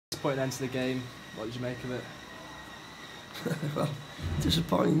disappointing end to the game. What did you make of it? Well,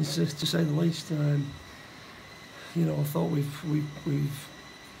 disappointing to say the least. You know, I thought we've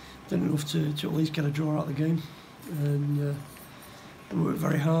done enough to at least get a draw out of the game, and we worked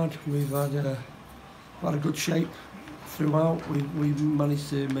very hard. We've had a good shape throughout. We managed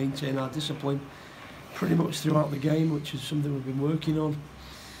to maintain our discipline pretty much throughout the game, which is something we've been working on.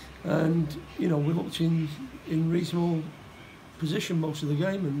 And you know, we looked in reasonable position most of the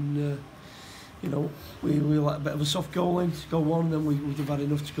game, and you know, we let a bit of a soft goal in to go one, and then we would have had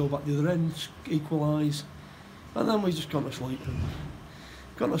enough to go back the other end, equalise, and then we just gone to sleep. And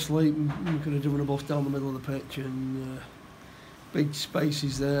we could have driven a bus down the middle of the pitch, and big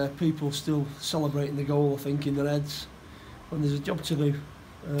spaces there, people still celebrating the goal, I think, in their heads, when there's a job to do.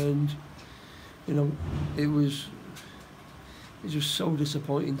 And you know, it was just so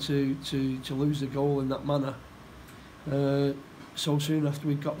disappointing to lose the goal in that manner so soon after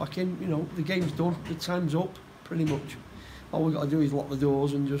we got back in. You know, the game's done, the time's up, pretty much. All we've got to do is lock the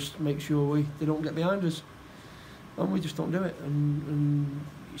doors and just make sure they don't get behind us. And we just don't do it. And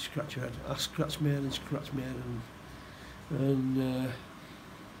you scratch your head. I scratch my head and scratch my head. And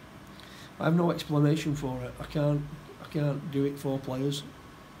I have no explanation for it. I can't do it for players,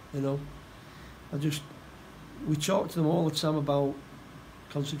 you know. We talk to them all the time about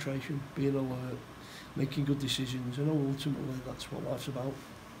concentration, being alert, making good decisions. I know ultimately that's what life's about,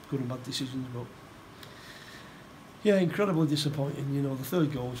 good and bad decisions. But yeah, incredibly disappointing. You know, the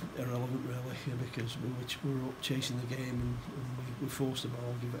third goal's irrelevant really, because we were up chasing the game, and we forced the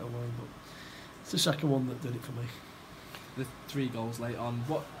ball, give it away. But it's the second one that did it for me. The 3 goals late on.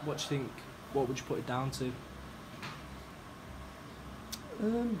 What do you think? What would you put it down to?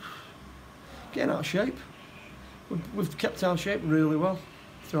 Getting out of shape. We've kept our shape really well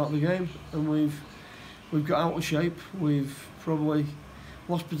throughout the game, and we've got out of shape. We've probably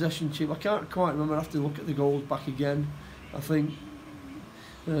lost possession too. I can't quite remember. I have to look at the goals back again. I think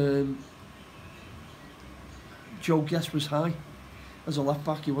Joe Guest was high as a left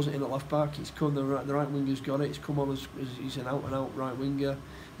back. He wasn't in at left back. It's come, the right winger's got it. It's come on as he's an out and out right winger.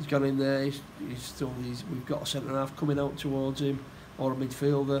 He's got in there. We've got a centre half coming out towards him, or a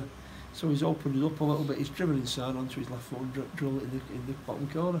midfielder. So he's opened it up a little bit. He's driven inside onto his left foot and drilled it in the bottom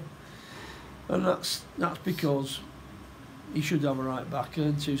corner. And that's because he should have a right back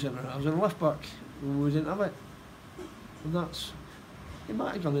and 2 centre halves and a left back. And we didn't have it. And it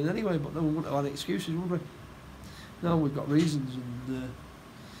might have gone in anyway, but then we wouldn't have had excuses, would we? Now we've got reasons, and it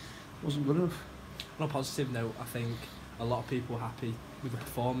wasn't good enough. On a positive note, I think a lot of people were happy with the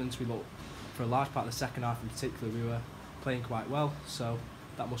performance. We looked, for a large part of the second half in particular, we were playing quite well. So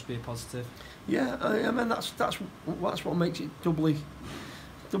that must be a positive. Yeah, I mean that's what makes it doubly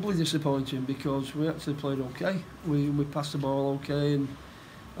disappointing, because we actually played okay. We passed the ball okay, and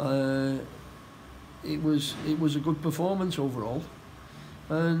it was a good performance overall.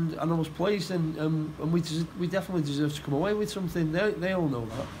 And I was pleased, and we definitely deserve to come away with something. They all know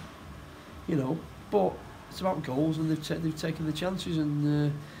that, you know. But it's about goals, and they've taken the chances,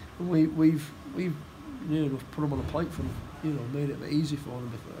 and we've you know, put them on a plate for them. You know, made it a bit easy for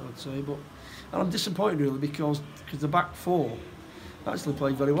them, I would say. But and I'm disappointed really, because the back 4 actually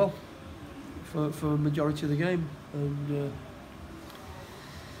played very well for a majority of the game. And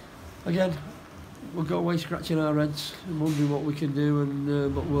again, we'll go away scratching our heads and wondering what we can do.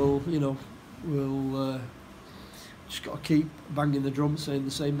 And but we'll just got to keep banging the drum, saying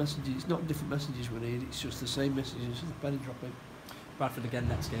the same messages. It's not different messages we need. It's just the same messages. The penny dropping. Bradford again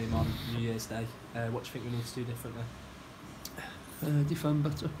next game on New Year's Day. What do you think we need to do differently? Defend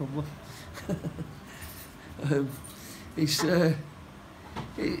better, probably. It's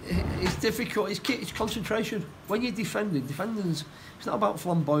difficult. It's concentration. When you're defending's it's not about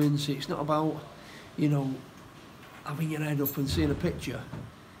flamboyancy. It's not about, you know, having your head up and seeing a picture.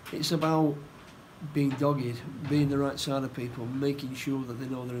 It's about being dogged, being the right side of people, making sure that they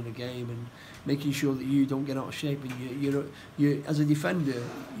know they're in a game, and making sure that you don't get out of shape. And you as a defender,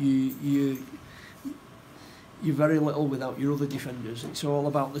 you're very little without your other defenders. It's all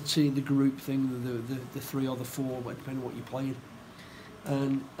about the team, the group thing, the 3 or the 4, depending on what you're playing.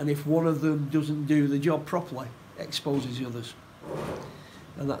 And if one of them doesn't do the job properly, it exposes the others.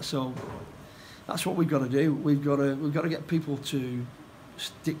 And that's what we've got to do. We've got to get people to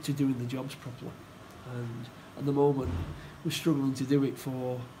stick to doing the jobs properly. And at the moment, we're struggling to do it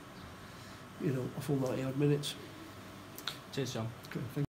for, you know, a full 90 odd minutes. Cheers, John. Good, thank you.